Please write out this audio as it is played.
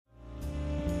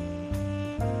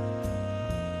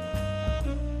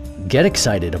Get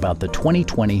excited about the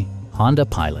 2020 Honda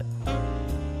Pilot.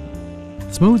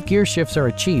 Smooth gear shifts are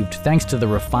achieved thanks to the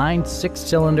refined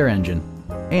 6-cylinder engine.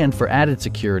 And for added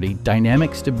security,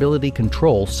 dynamic stability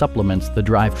control supplements the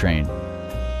drivetrain.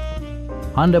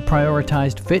 Honda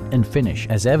prioritized fit and finish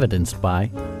as evidenced by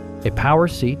a power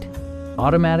seat,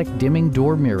 automatic dimming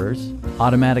door mirrors,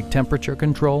 automatic temperature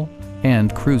control,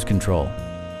 and cruise control.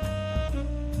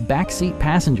 Backseat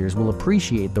passengers will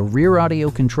appreciate the rear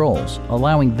audio controls,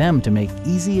 allowing them to make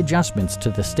easy adjustments to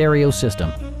the stereo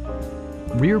system.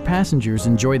 Rear passengers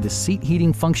enjoy the seat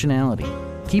heating functionality,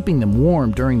 keeping them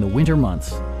warm during the winter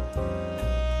months.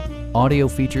 Audio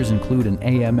features include an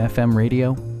AM/FM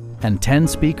radio and 10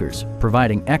 speakers,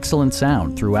 providing excellent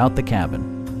sound throughout the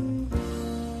cabin.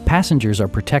 Passengers are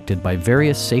protected by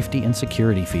various safety and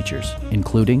security features,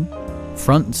 including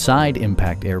front and side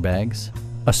impact airbags,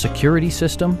 a security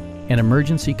system, an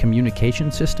emergency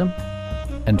communication system,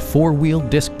 and 4-wheel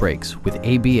disc brakes with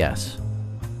ABS.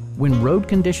 When road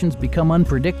conditions become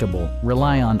unpredictable,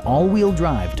 rely on all-wheel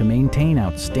drive to maintain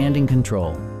outstanding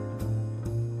control.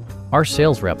 Our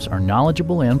sales reps are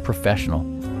knowledgeable and professional.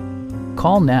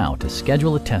 Call now to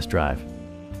schedule a test drive.